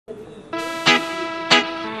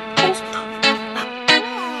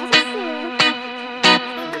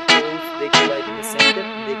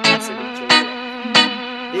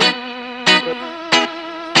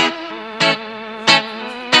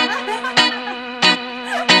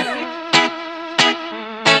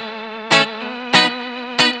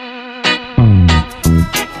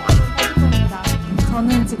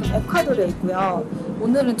되어 있고요.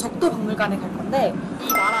 오늘은 적도 박물관에 갈 건데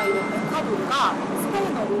이 나라 이름 에콰도르가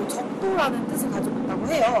스페인어로 적도라는 뜻을 가지고 있다고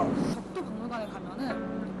해요. 적도 박물관에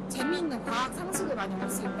가면은 재미있는 과학 상식을 많이 알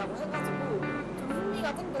수 있다고 해가지고 좀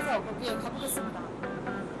흥미가 생겨서 거기에 가보겠습니다.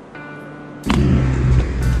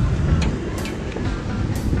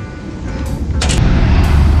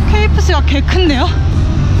 KFC가 개 큰데요?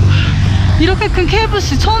 이렇게 큰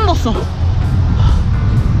KFC 처음 봤어.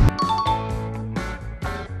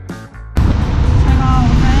 제가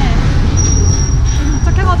오늘 여기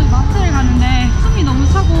도착해가지고 마트를 가는데 숨이 너무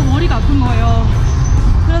차고 머리가 아픈 거예요.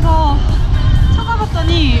 그래서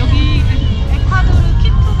찾아봤더니 여기 에콰도르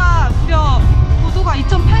키투가 무려 고도가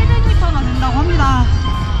 2,800m나 된다고 합니다.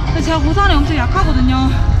 근데 제가 고산에 엄청 약하거든요.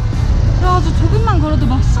 그래가지고 조금만 걸어도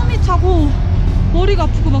막 숨이 차고 머리가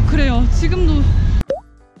아프고 막 그래요. 지금도.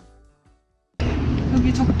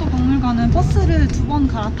 여기 적도 박물관은 버스를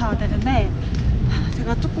 2번 갈아타야 되는데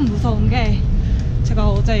제가 조금 무서운 게 제가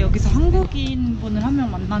어제 여기서 한국인 분을 한 명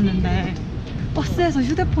만났는데 버스에서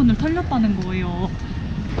휴대폰을 털렸다는 거예요.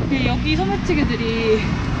 여기 소매치기들이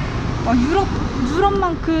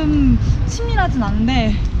유럽만큼 치밀하진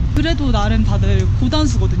않은데 그래도 나름 다들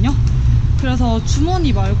고단수거든요. 그래서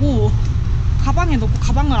주머니 말고 가방에 넣고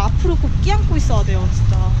가방을 앞으로 꼭 끼안고 있어야 돼요,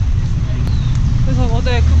 진짜. 그래서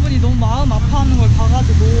어제 그분이 너무 마음 아파하는 걸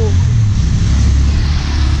봐가지고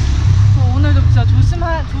오늘도 진짜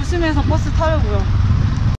조심해서 버스 타려고요.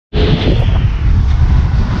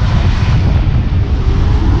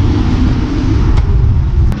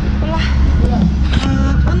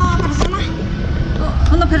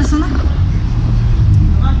 Una persona?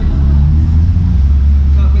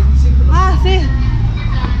 Ah, sí.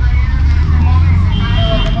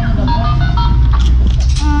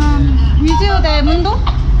 Museo del Mundo?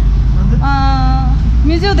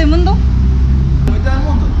 Museo del Mundo? ¿Mitad del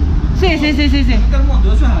mundo? Sí, sí, sí, sí, sí. ¿Mitad del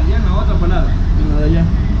mundo? Eso es allá en la otra parada. En la de allá.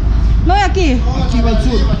 No hay aquí. Aquí va al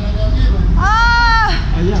sur. Ah.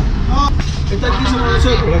 Allá. Esta aquí somos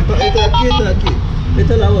nosotros. Esta de aquí, esta de aquí.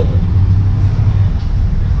 Esta es la otra.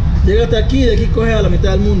 Llega hasta aquí y de aquí coge a la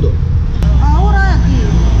mitad del mundo. Ahora aquí.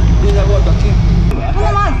 Y la bota aquí.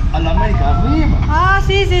 ¿Cómo más? A la América, arriba. Ah,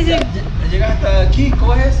 sí, sí, sí. Llegas hasta aquí,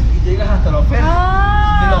 coges y llegas hasta la oferta.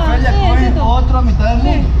 아, de la oferta sí, coges ese otro a mitad del mundo.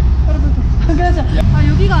 네. 그래서 아,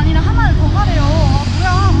 여기가 아니라 하나를 더 가래요. 아,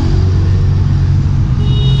 뭐야.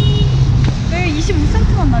 내가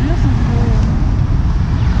 25cm만 날렸어, 지금.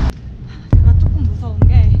 제가 조금 무서운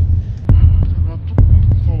게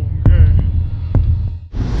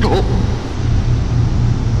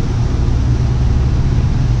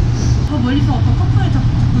저 멀리서 어떤 커플이 자꾸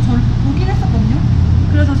저를 보긴 했었거든요.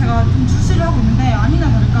 그래서 제가 좀 주시를 하고 있는데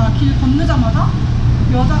아니나 다를까 길 건너자마자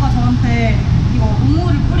여자가 저한테 이거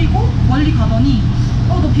오물을 뿌리고 멀리 가더니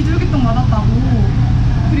너 비둘기병 맞았다고.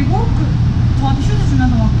 그리고 저한테 휴지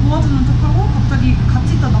주면서 막 도와주는 척하고 갑자기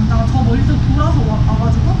같이 있던 남자가 저 멀리서 돌아서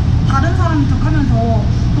와가지고 다른 사람인 척 하면서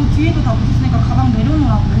너 뒤에도 다 묻었으니까 가방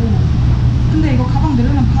내려놓으라고. 근데 이거 가방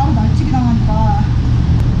내려놓으면 바로 날치기 당하니까.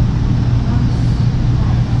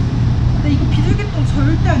 근데 이거 비둘기똥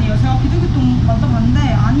절대 아니에요. 제가 비둘기똥 만져봤는데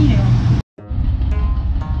아니래요.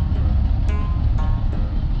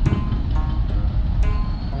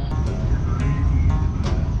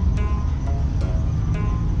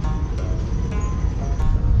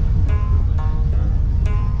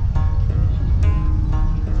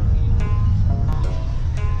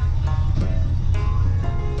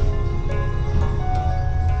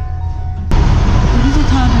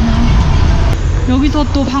 여기서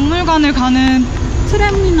또 박물관을 가는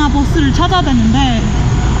트램이나 버스를 찾아야 되는데.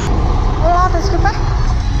 Hola, disculpe.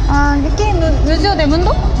 ¿Aquí Museo del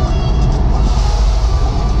Mundo?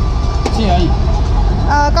 Sí, ahí.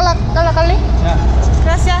 Cali. Ya.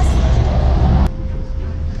 Gracias.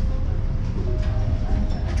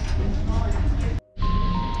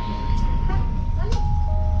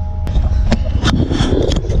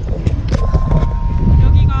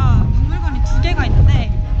 여기가 박물관이 2개가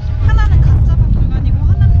있는데 하나는 가짜 박물관이고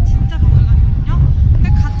하나는 진짜 박물관이거든요. 근데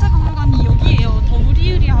가짜 박물관이 여기에요. 더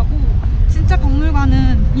으리으리하고 진짜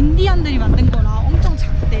박물관은 인디안들이 만든 거라 엄청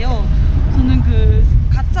작대요. 저는 그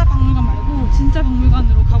가짜 박물관 말고 진짜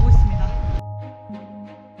박물관으로 가고 있습니다.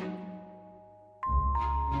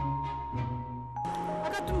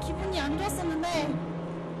 아까 좀 기분이 안 좋았었는데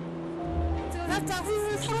지금 살짝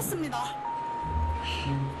훌훌 살았습니다.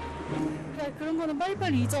 그래, 그런 거는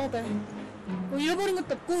빨리빨리 잊어야 돼. 뭐 잃어버린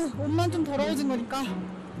것도 없고 옷만 좀 더러워진 거니까.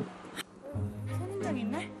 선인장이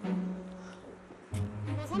있네?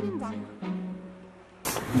 이거 선인장.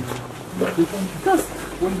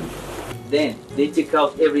 Then they take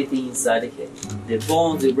out everything inside the head, the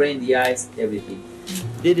bones, the brain, the eyes, everything.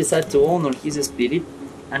 they decided to honor his spirit,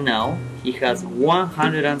 and now he has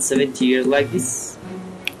 170 years like this.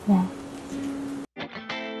 와.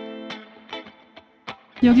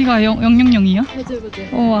 여기가 000이요? 맞아요.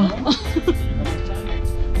 우와.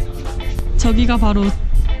 저기가 바로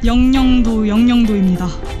영영도입니다.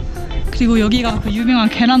 그리고 여기가 그 유명한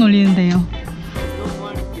계란 올리는 데요.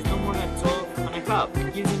 It's no more than 12 and a half.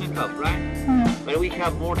 He's in a cup, right? But we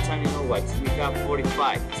have more time in our watch. We have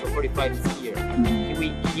 45, so 45 is here.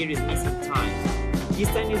 Here is missing time. This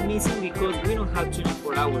time is missing because we don't have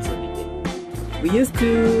 24 hours every day. We used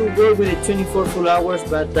to work with the 24 full hours,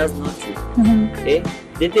 but that's not true. Okay?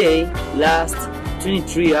 The day lasts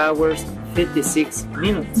 23 hours, 56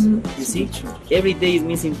 minutes. You see? Every day is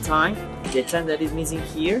missing time. The time that is missing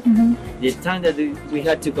here, the time that we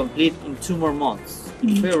had to complete in 2 more months.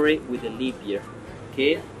 February with the leap year.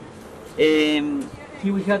 Okay?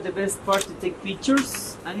 Here we have the best part to take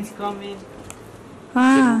pictures, and it's coming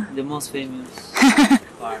the most famous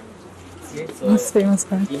part. Okay, so, most famous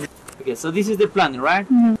part. Okay, so this is the plan, right?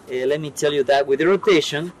 Let me tell you that with the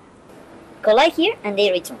rotation, Collide here and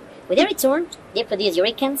they return. With the return, they produce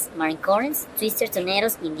hurricanes, marine currents, twister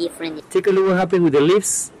tornadoes in different... take a look what happened with the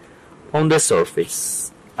leaves on the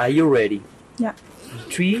surface. Are you ready? Yeah.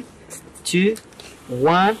 3, 2,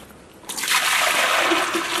 1.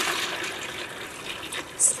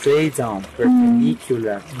 Straight down,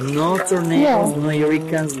 perpendicular. No tornadoes, no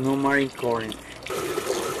hurricanes, no marine current.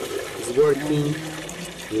 It's working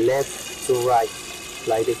left to right,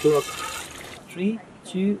 like the clock. 3,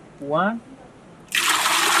 2, 1.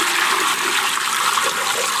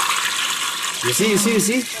 You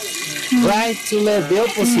see? Right to left, the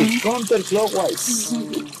opposite, counterclockwise.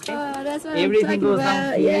 That's what Everything goes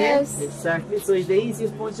down here. Yes. Exactly, so it's the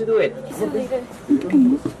easiest point to do it.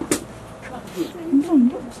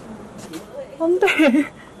 안 돼.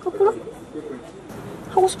 거꾸로?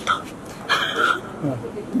 하고 싶다.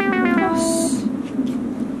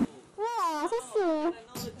 와, 섰어.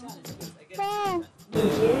 와.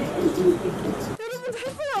 여러분,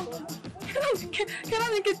 했어요.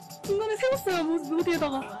 계란 이렇게 중간에 세웠어요,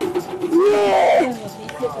 모디에다가.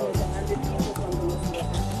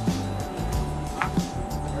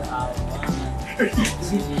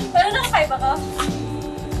 여기다가 밟아가.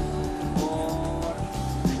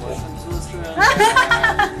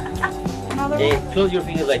 Okay, close your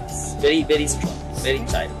fingers like this. Very, very strong. Very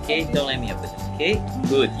tight. Okay, don't let me open it. Okay,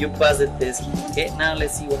 good. You passed the test. Okay, now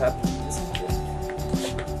let's see what happens.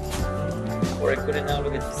 Or I couldn't now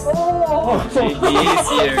look at this.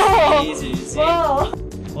 Easier.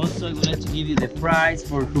 Also, I would like to give you the prize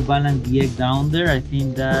for who balanced the egg down there. I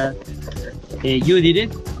think that you did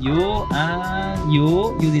it. You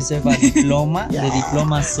deserve a diploma. The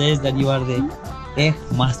diploma says that you are the egg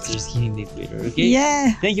masters here in the Equator. Okay.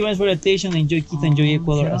 Yeah. Thank you very much for the attention. Enjoy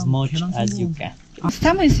Ecuador as much as you can.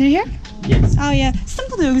 Stamp is here? Yes. Oh yeah.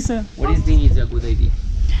 스탬프도 여기 있어요. What do you think is a good idea?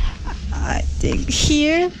 I think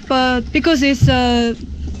here, but because it's a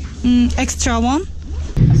extra one,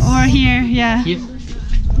 or here, yeah. Here?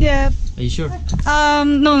 Yeah. Are you sure?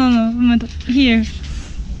 No. Here.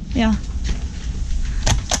 Yeah.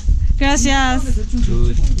 Gracias.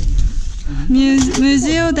 Good.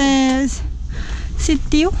 Museo del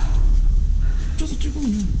Sitio.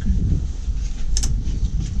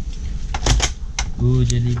 Good,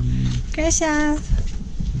 Jelly. Gracias.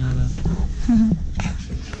 Nada.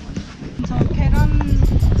 저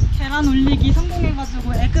계란 올리기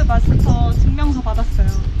성공해가지고 에그 마스터 증명서 받았어요.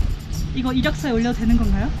 이거 이력서에 올려도 되는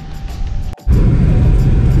건가요?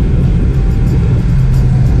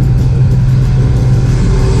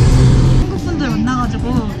 한국 분들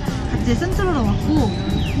만나가지고 같이 센트럴로 왔고,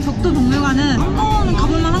 적도 박물관은 한 번은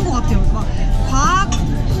가볼만 한 것 같아요. 막 과학,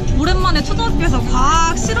 오랜만에 초등학교에서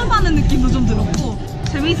과학 실험하는 느낌도 좀 들었고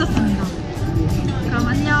재미있었습니다. 그럼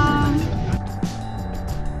안녕.